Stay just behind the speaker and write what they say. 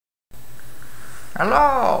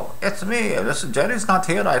Hello, it's me. This is Jerry's not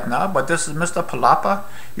here right now, but this is Mr. Palapa.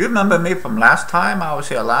 You remember me from last time? I was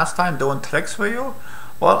here last time doing tricks for you.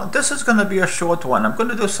 Well, this is going to be a short one. I'm going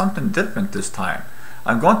to do something different this time.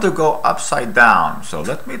 I'm going to go upside down. So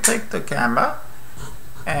let me take the camera,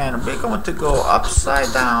 and we're going to go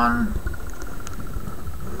upside down.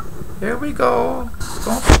 Here we go.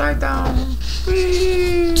 Go upside down.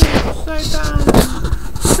 Whee! Upside down.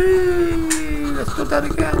 Whee! Let's do that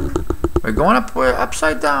again. We're going up. We're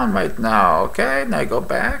upside down right now. Okay. Now go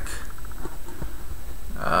back.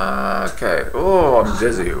 Okay. Oh, I'm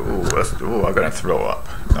dizzy. Ooh, I'm gonna throw up.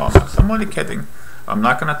 No, I'm only kidding. I'm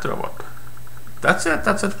not gonna throw up. That's it.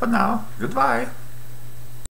 That's it for now. Goodbye.